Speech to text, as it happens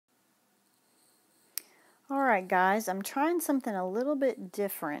All right, guys, I'm trying something a little bit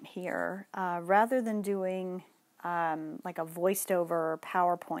different here. Rather than doing like a voiced over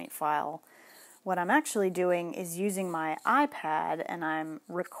PowerPoint file, what I'm actually doing is using my iPad and I'm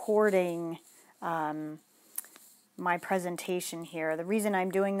recording my presentation here. The reason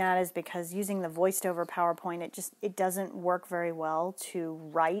I'm doing that is because using the voiced over PowerPoint, it doesn't work very well to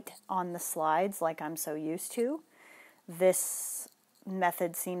write on the slides like I'm so used to. This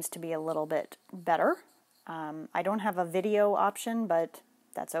method seems to be a little bit better. I don't have a video option, but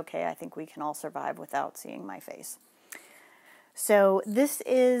that's okay. I think we can all survive without seeing my face. So this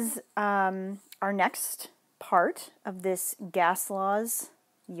is our next part of this gas laws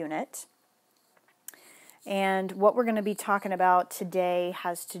unit. And what we're going to be talking about today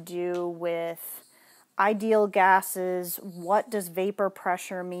has to do with ideal gases, what does vapor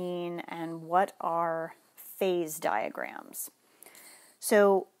pressure mean, and what are phase diagrams.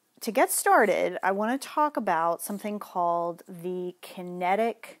 So to get started, I want to talk about something called the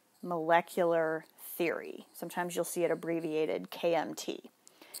kinetic molecular theory. Sometimes you'll see it abbreviated KMT.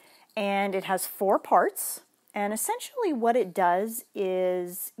 And it has 4 parts. And essentially what it does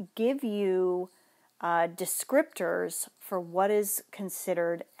is give you descriptors for what is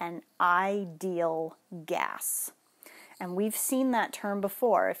considered an ideal gas. And we've seen that term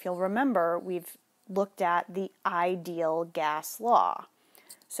before. If you'll remember, we've looked at the ideal gas law.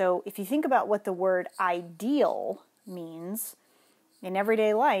 So if you think about what the word ideal means, in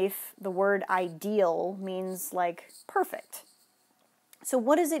everyday life, the word ideal means like perfect. So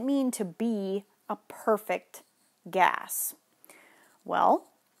what does it mean to be a perfect gas? Well,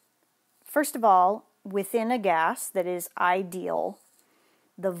 first of all, within a gas that is ideal,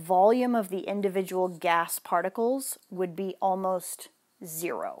 the volume of the individual gas particles would be almost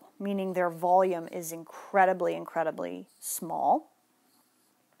zero, meaning their volume is incredibly, incredibly small.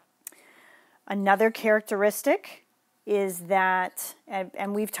 Another characteristic is that,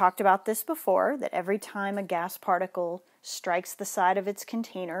 and we've talked about this before, that every time a gas particle strikes the side of its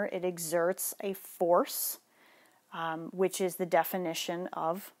container, it exerts a force, which is the definition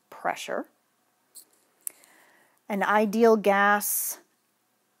of pressure. An ideal gas,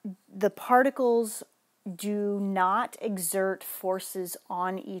 the particles do not exert forces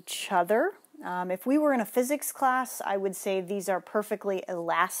on each other. If we were in a physics class, I would say these are perfectly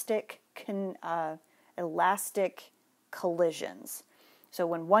elastic collisions. So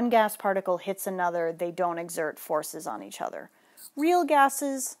when one gas particle hits another, they don't exert forces on each other. Real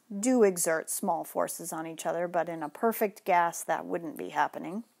gases do exert small forces on each other, but in a perfect gas, that wouldn't be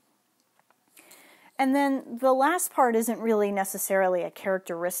happening. And then the last part isn't really necessarily a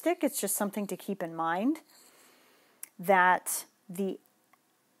characteristic, it's just something to keep in mind, that the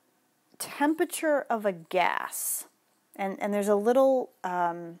temperature of a gas, and there's a little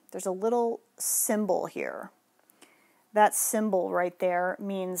symbol here. That symbol right there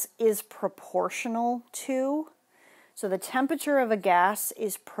means is proportional to. So the temperature of a gas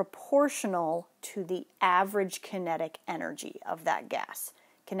is proportional to the average kinetic energy of that gas.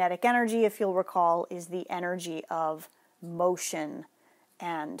 Kinetic energy, if you'll recall, is the energy of motion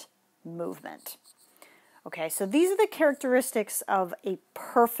and movement. Okay, so these are the characteristics of a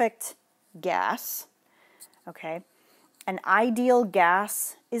perfect gas. Okay, an ideal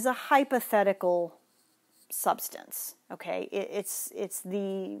gas is a hypothetical substance. Okay, it's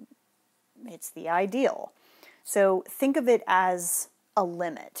the ideal. So think of it as a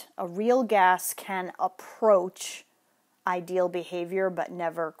limit. A real gas can approach ideal behavior but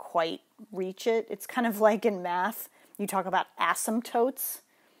never quite reach it. It's kind of like in math, you talk about asymptotes.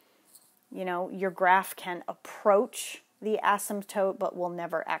 You know, your graph can approach the asymptote but will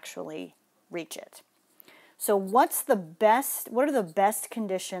never actually reach it. So what are the best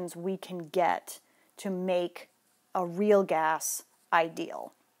conditions we can get to make a real gas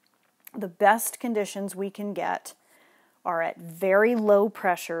ideal? The best conditions we can get are at very low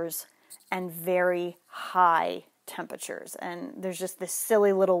pressures and very high temperatures. And there's just this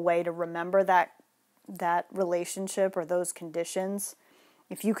silly little way to remember that relationship or those conditions.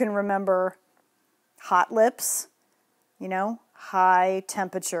 If you can remember hot lips, you know, high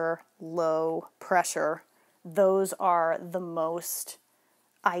temperature, low pressure, those are the most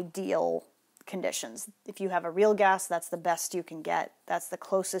ideal conditions. If you have a real gas, that's the best you can get. That's the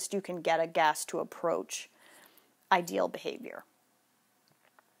closest you can get a gas to approach ideal behavior.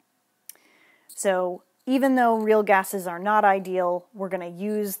 So even though real gases are not ideal, we're going to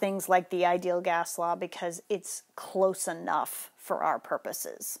use things like the ideal gas law because it's close enough for our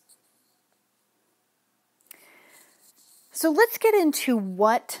purposes. So let's get into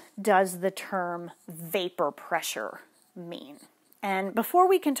what does the term vapor pressure mean. And before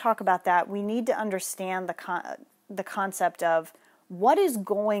we can talk about that, we need to understand the concept of what is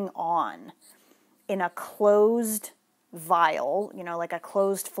going on in a closed vial, like a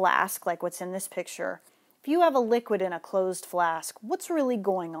closed flask, like what's in this picture. If you have a liquid in a closed flask, what's really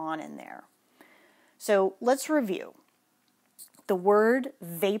going on in there? So let's review. The word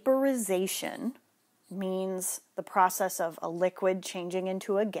vaporization means the process of a liquid changing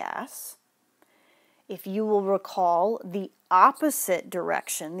into a gas. If you will recall, the opposite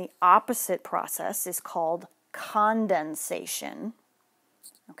direction, the opposite process is called condensation.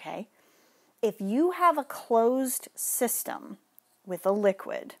 Okay? If you have a closed system with a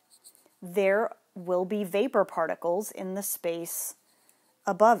liquid, there will be vapor particles in the space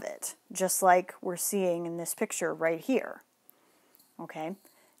above it, just like we're seeing in this picture right here. Okay?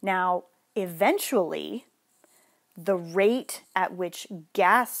 Now, eventually, the rate at which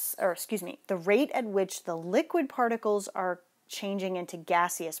the rate at which the liquid particles are changing into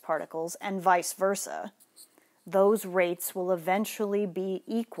gaseous particles and vice versa, those rates will eventually be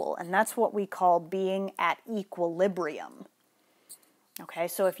equal, and that's what we call being at equilibrium. Okay,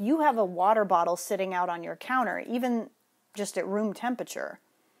 so if you have a water bottle sitting out on your counter, even just at room temperature,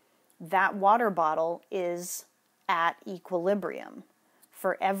 that water bottle is at equilibrium.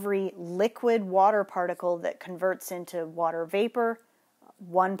 For every liquid water particle that converts into water vapor,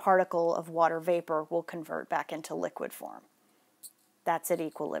 one particle of water vapor will convert back into liquid form. That's at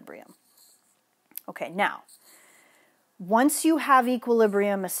equilibrium. Okay, now, once you have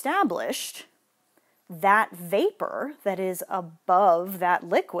equilibrium established, that vapor that is above that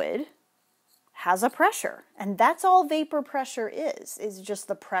liquid has a pressure. And that's all vapor pressure is just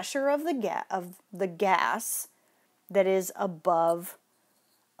the pressure of the gas that is above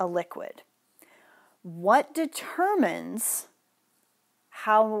a liquid. What determines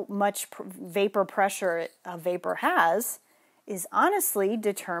how much vapor pressure a vapor has is honestly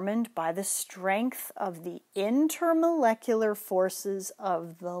determined by the strength of the intermolecular forces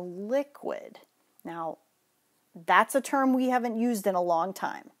of the liquid. Now, that's a term we haven't used in a long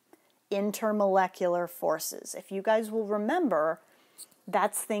time. Intermolecular forces. If you guys will remember,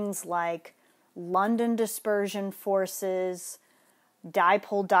 that's things like London dispersion forces,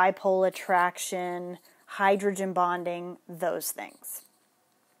 dipole-dipole attraction, hydrogen bonding, those things.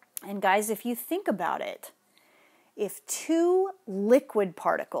 And guys, if you think about it, if two liquid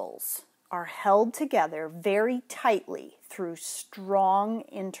particles are held together very tightly through strong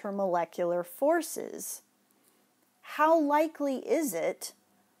intermolecular forces, how likely is it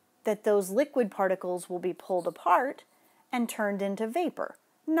that those liquid particles will be pulled apart and turned into vapor?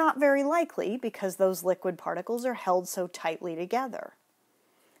 Not very likely, because those liquid particles are held so tightly together.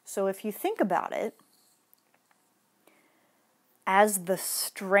 So if you think about it, as the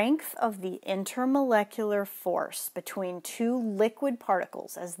strength of the intermolecular force between two liquid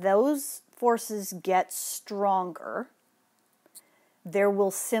particles, as those forces get stronger, there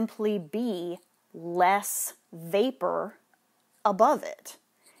will simply be less vapor above it.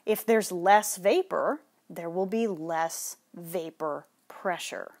 If there's less vapor, there will be less vapor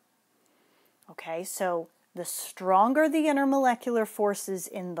pressure. Okay, so the stronger the intermolecular forces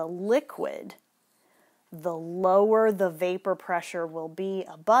in the liquid, the lower the vapor pressure will be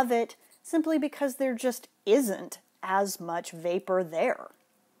above it, simply because there just isn't as much vapor there.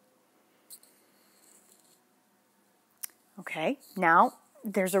 Okay, now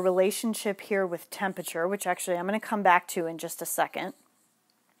there's a relationship here with temperature, which actually I'm going to come back to in just a second.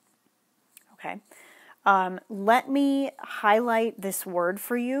 Okay, let me highlight this word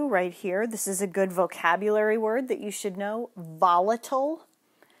for you right here. This is a good vocabulary word that you should know, volatile.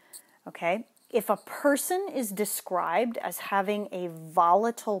 Okay, if a person is described as having a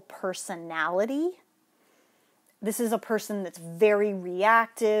volatile personality, this is a person that's very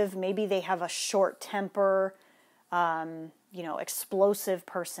reactive. Maybe they have a short temper, explosive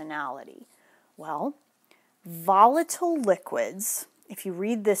personality. Well, volatile liquids, if you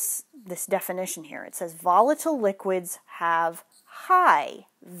read this definition here, it says volatile liquids have high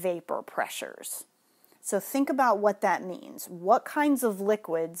vapor pressures. So think about what that means. What kinds of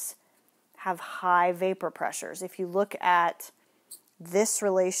liquids have high vapor pressures? If you look at this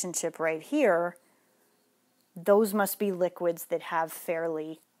relationship right here, those must be liquids that have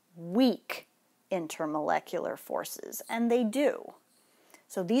fairly weak intermolecular forces, and they do.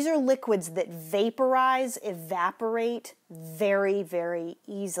 So these are liquids that vaporize, evaporate very, very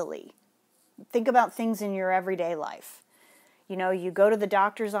easily. Think about things in your everyday life. You go to the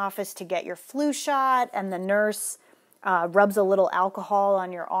doctor's office to get your flu shot, and the nurse rubs a little alcohol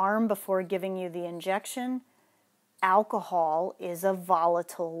on your arm before giving you the injection. Alcohol is a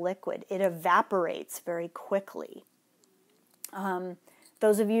volatile liquid. It evaporates very quickly.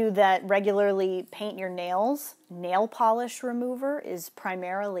 Those of you that regularly paint your nails, nail polish remover is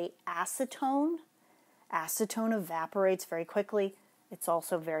primarily acetone. Acetone evaporates very quickly. It's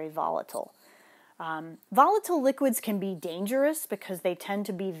also very volatile. Volatile liquids can be dangerous because they tend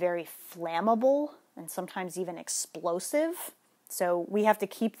to be very flammable and sometimes even explosive. So we have to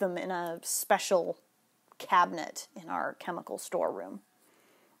keep them in a special cabinet in our chemical storeroom.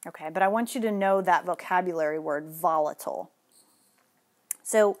 Okay, but I want you to know that vocabulary word, volatile.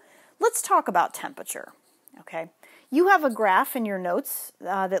 So let's talk about temperature. Okay, you have a graph in your notes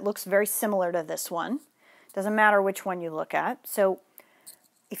that looks very similar to this one. Doesn't matter which one you look at. So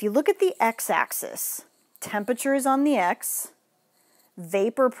if you look at the x-axis, temperature is on the x,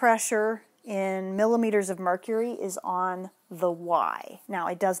 vapor pressure in millimeters of mercury is on the y. Now,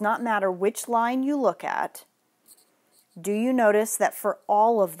 it does not matter which line you look at. Do you notice that for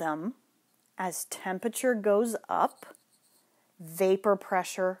all of them, as temperature goes up, vapor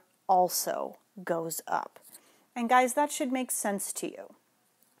pressure also goes up? And guys, that should make sense to you.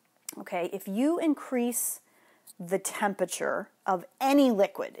 Okay, if you increase the temperature of any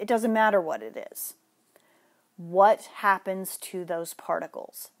liquid, it doesn't matter what it is, what happens to those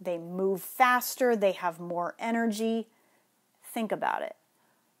particles? They move faster, they have more energy. Think about it.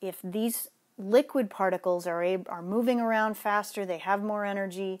 If these liquid particles are moving around faster, they have more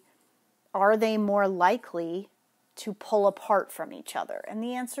energy, are they more likely to pull apart from each other? And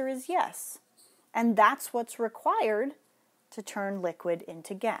the answer is yes. And that's what's required to turn liquid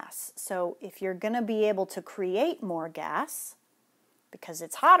into gas. So if you're going to be able to create more gas, because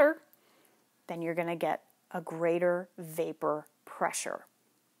it's hotter, then you're going to get a greater vapor pressure.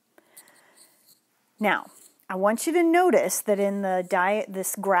 Now, I want you to notice that in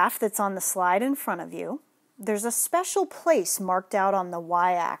this graph that's on the slide in front of you, there's a special place marked out on the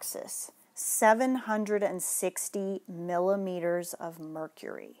y-axis, 760 millimeters of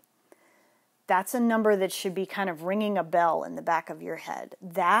mercury. That's a number that should be kind of ringing a bell in the back of your head.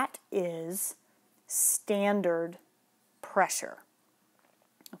 That is standard pressure.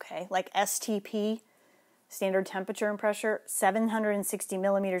 Okay, like STP, standard temperature and pressure, 760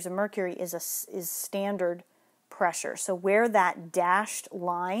 millimeters of mercury is standard pressure. So where that dashed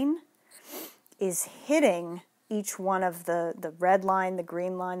line is hitting each one of the red line, the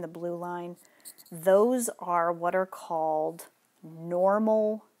green line, the blue line, those are what are called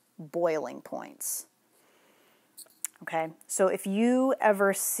normal boiling points. Okay, so if you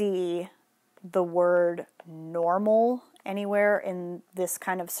ever see the word normal anywhere in this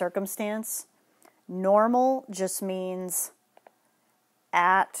kind of circumstance, normal just means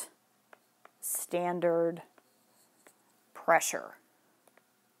at standard pressure.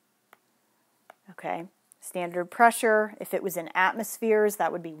 Okay, standard pressure, if it was in atmospheres,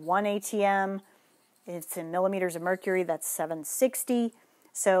 that would be 1 atm. It's in millimeters of mercury, that's 760.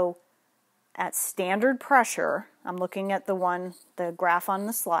 So at standard pressure, I'm looking at the graph on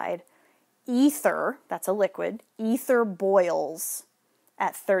the slide, ether, that's a liquid, ether boils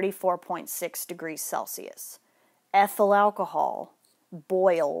at 34.6 degrees Celsius. Ethyl alcohol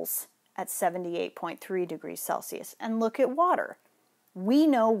boils at 78.3 degrees Celsius. And look at water. We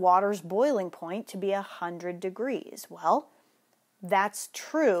know water's boiling point to be 100 degrees. Well, that's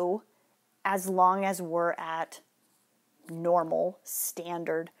true as long as we're at normal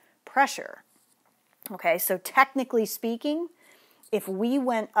standard pressure. Okay, so technically speaking, if we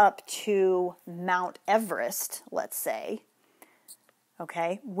went up to Mount Everest, let's say,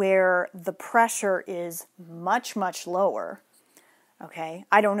 okay, where the pressure is much, much lower, okay,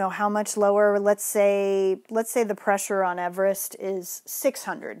 I don't know how much lower, let's say the pressure on Everest is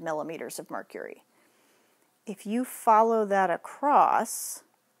 600 millimeters of mercury. If you follow that across,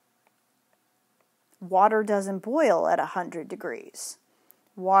 water doesn't boil at 100 degrees.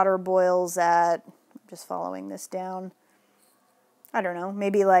 Water boils at, I'm just following this down, I don't know,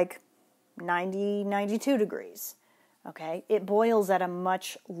 maybe like 90, 92 degrees. Okay, it boils at a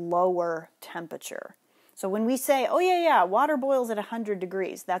much lower temperature. So when we say, oh yeah, water boils at 100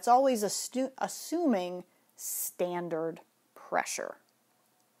 degrees, that's always assuming standard pressure.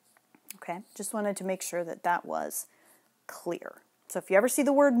 Okay, just wanted to make sure that that was clear. So if you ever see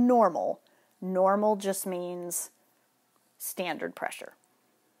the word normal, normal just means standard pressure.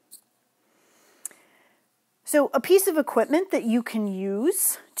 So a piece of equipment that you can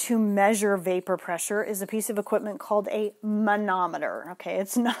use to measure vapor pressure is a piece of equipment called a manometer. Okay,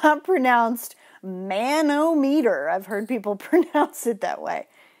 it's not pronounced manometer. I've heard people pronounce it that way.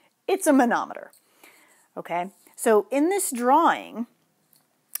 It's a manometer. Okay, so in this drawing,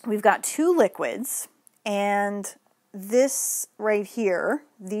 we've got two liquids, and this right here,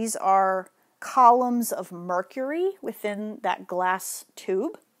 these are columns of mercury within that glass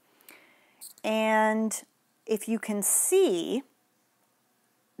tube. And if you can see,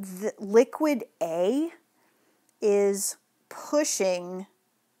 the liquid A is pushing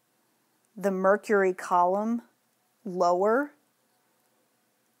the mercury column lower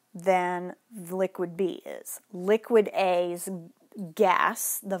than liquid B is. Liquid A's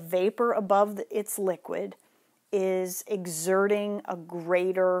gas, the vapor above its liquid, is exerting a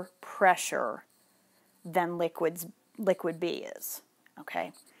greater pressure than liquid B is.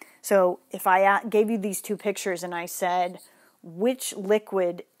 Okay? So if I gave you these two pictures and I said, which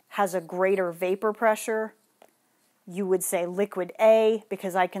liquid has a greater vapor pressure, you would say liquid A,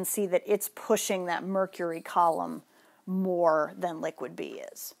 because I can see that it's pushing that mercury column more than liquid B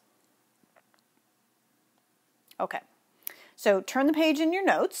is. Okay, so turn the page in your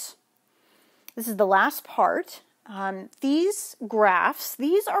notes. This is the last part. These graphs,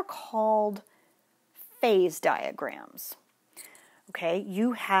 these are called phase diagrams. Okay,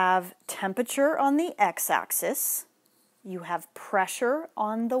 you have temperature on the x-axis. You have pressure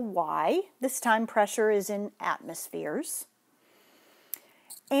on the y. This time pressure is in atmospheres.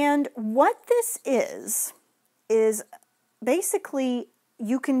 And what this is basically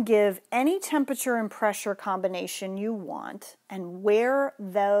you can give any temperature and pressure combination you want, and where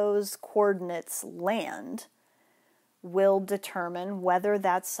those coordinates land will determine whether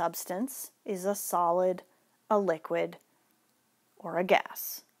that substance is a solid, a liquid, or a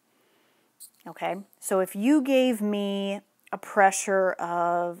gas. Okay, so if you gave me a pressure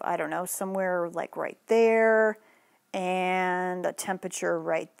of, I don't know, somewhere like right there, and a temperature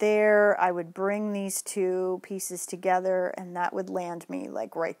right there, I would bring these two pieces together and that would land me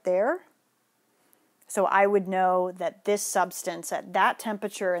like right there. So I would know that this substance at that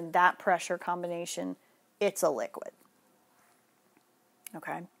temperature and that pressure combination, it's a liquid.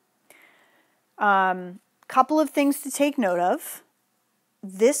 Okay. Couple of things to take note of.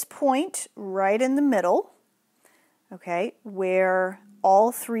 This point right in the middle, okay, where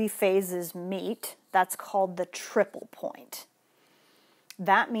all three phases meet, that's called the triple point.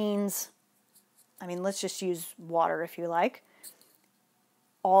 That means, let's just use water if you like.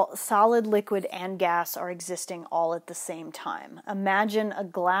 All solid, liquid, and gas are existing all at the same time. Imagine a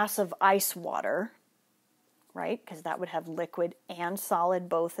glass of ice water, right? Because that would have liquid and solid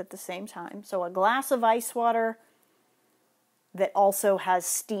both at the same time. So a glass of ice water that also has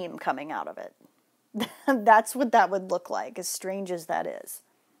steam coming out of it. That's what that would look like, as strange as that is.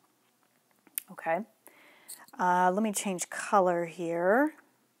 Okay. Let me change color here.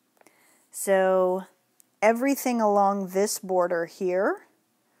 So everything along this border here,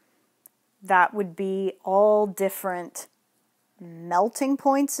 that would be all different melting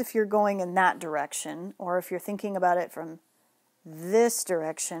points if you're going in that direction, or if you're thinking about it from this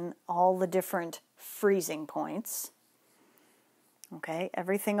direction, all the different freezing points. Okay,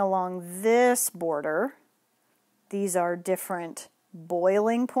 everything along this border, these are different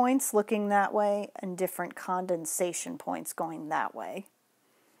boiling points looking that way and different condensation points going that way.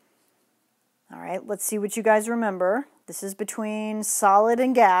 All right, let's see what you guys remember. This is between solid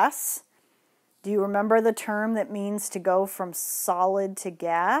and gas. Do you remember the term that means to go from solid to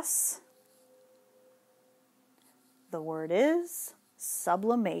gas? The word is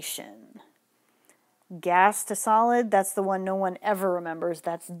sublimation. Gas to solid, that's the one no one ever remembers.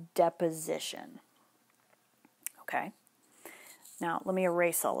 That's deposition. Okay. Now, let me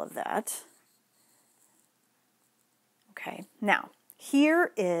erase all of that. Okay. Now,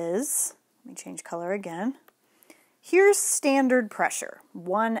 here is, let me change color again. Here's standard pressure,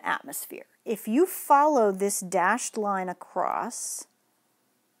 1 atmosphere. If you follow this dashed line across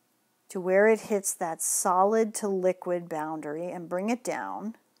to where it hits that solid to liquid boundary and bring it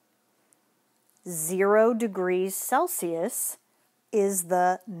down, 0 degrees Celsius is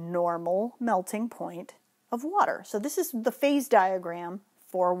the normal melting point of water. So this is the phase diagram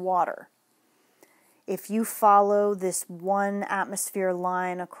for water. If you follow this 1 atmosphere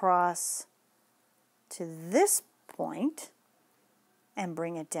line across to this point and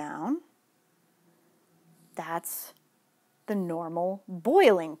bring it down, that's the normal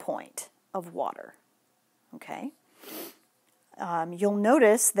boiling point of water. Okay? You'll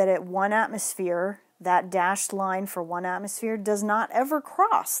notice that at 1 atmosphere, that dashed line for 1 atmosphere does not ever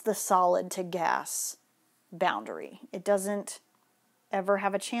cross the solid to gas boundary. It doesn't ever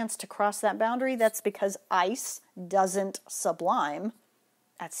have a chance to cross that boundary. That's because ice doesn't sublime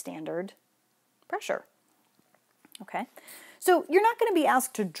at standard pressure. Okay, so you're not going to be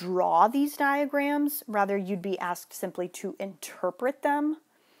asked to draw these diagrams. Rather, you'd be asked simply to interpret them,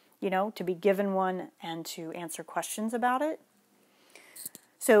 to be given one and to answer questions about it.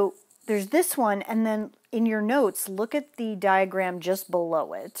 So there's this one, and then in your notes, look at the diagram just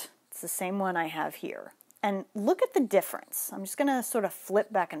below it. It's the same one I have here. And look at the difference. I'm just going to sort of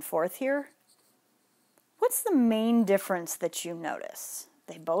flip back and forth here. What's the main difference that you notice?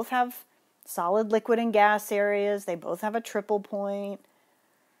 They both have solid, liquid, and gas areas. They both have a triple point.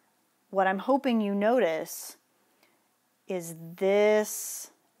 What I'm hoping you notice is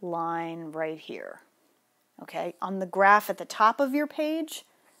this line right here. Okay, on the graph at the top of your page,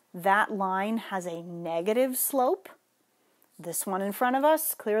 that line has a negative slope. This one in front of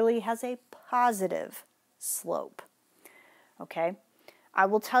us clearly has a positive slope. Okay, I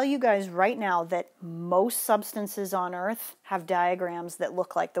will tell you guys right now that most substances on Earth have diagrams that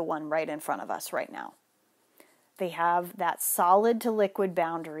look like the one right in front of us right now. They have that solid to liquid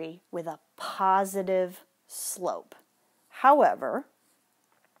boundary with a positive slope. However,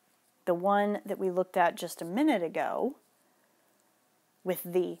 the one that we looked at just a minute ago with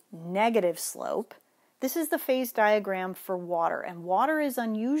the negative slope, this is the phase diagram for water. And water is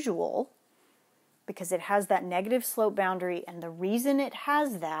unusual because it has that negative slope boundary, and the reason it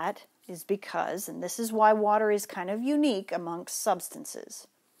has that is because, and this is why water is kind of unique amongst substances,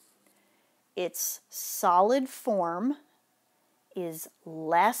 its solid form is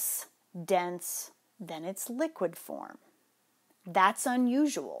less dense than its liquid form. That's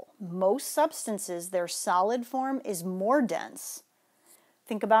unusual. Most substances, their solid form is more dense.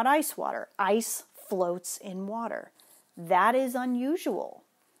 Think about ice water. Ice floats in water. That is unusual.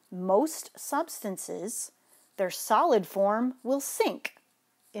 Most substances, their solid form will sink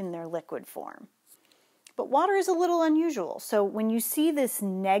in their liquid form. But water is a little unusual. So when you see this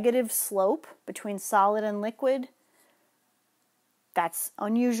negative slope between solid and liquid, that's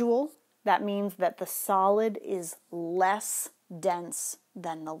unusual. That means that the solid is less dense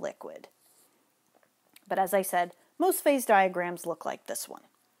than the liquid. But as I said, most phase diagrams look like this one.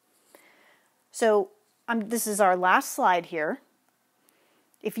 So this is our last slide here.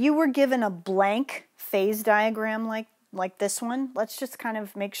 If you were given a blank phase diagram like this one, let's just kind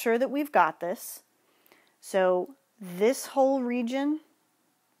of make sure that we've got this. So this whole region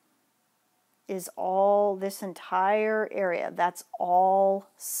is all, this entire area, that's all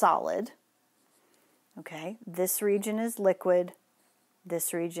solid. Okay, this region is liquid,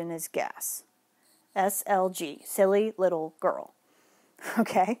 this region is gas. SLG, silly little girl.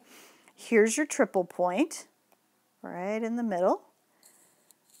 Okay, here's your triple point, right in the middle.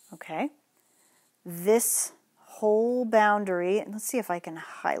 Okay, this whole boundary, and let's see if I can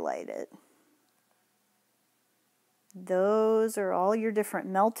highlight it. Those are all your different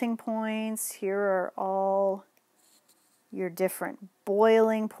melting points. Here are all your different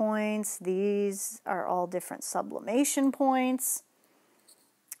boiling points. These are all different sublimation points.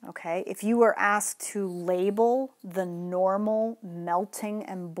 Okay, if you were asked to label the normal melting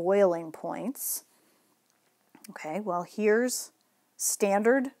and boiling points, okay, well, here's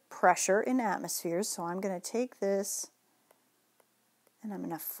standard pressure in atmospheres. So I'm going to take this and I'm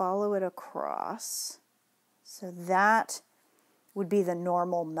going to follow it across. So that would be the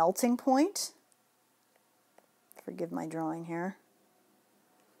normal melting point. Forgive my drawing here.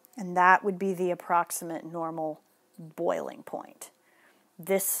 And that would be the approximate normal boiling point.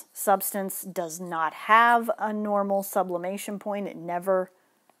 This substance does not have a normal sublimation point. It never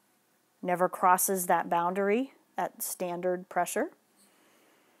crosses that boundary at standard pressure.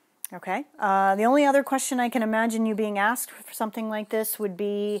 Okay. The only other question I can imagine you being asked for something like this would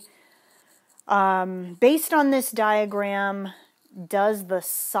be, based on this diagram, is the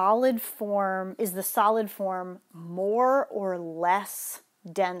solid form more or less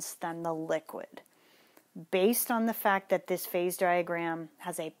dense than the liquid? Based on the fact that this phase diagram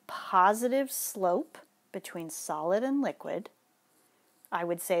has a positive slope between solid and liquid, I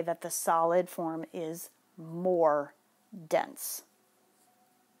would say that the solid form is more dense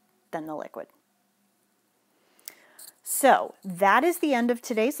than the liquid. So that is the end of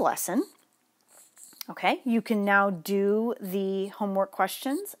today's lesson. Okay, you can now do the homework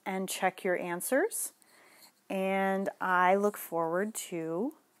questions and check your answers. And I look forward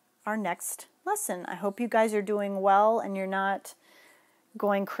to our next lesson. I hope you guys are doing well and you're not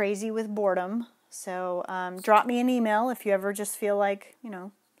going crazy with boredom. So drop me an email if you ever just feel like,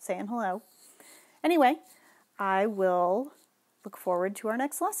 saying hello. Anyway, I will look forward to our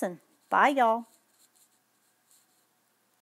next lesson. Bye, y'all.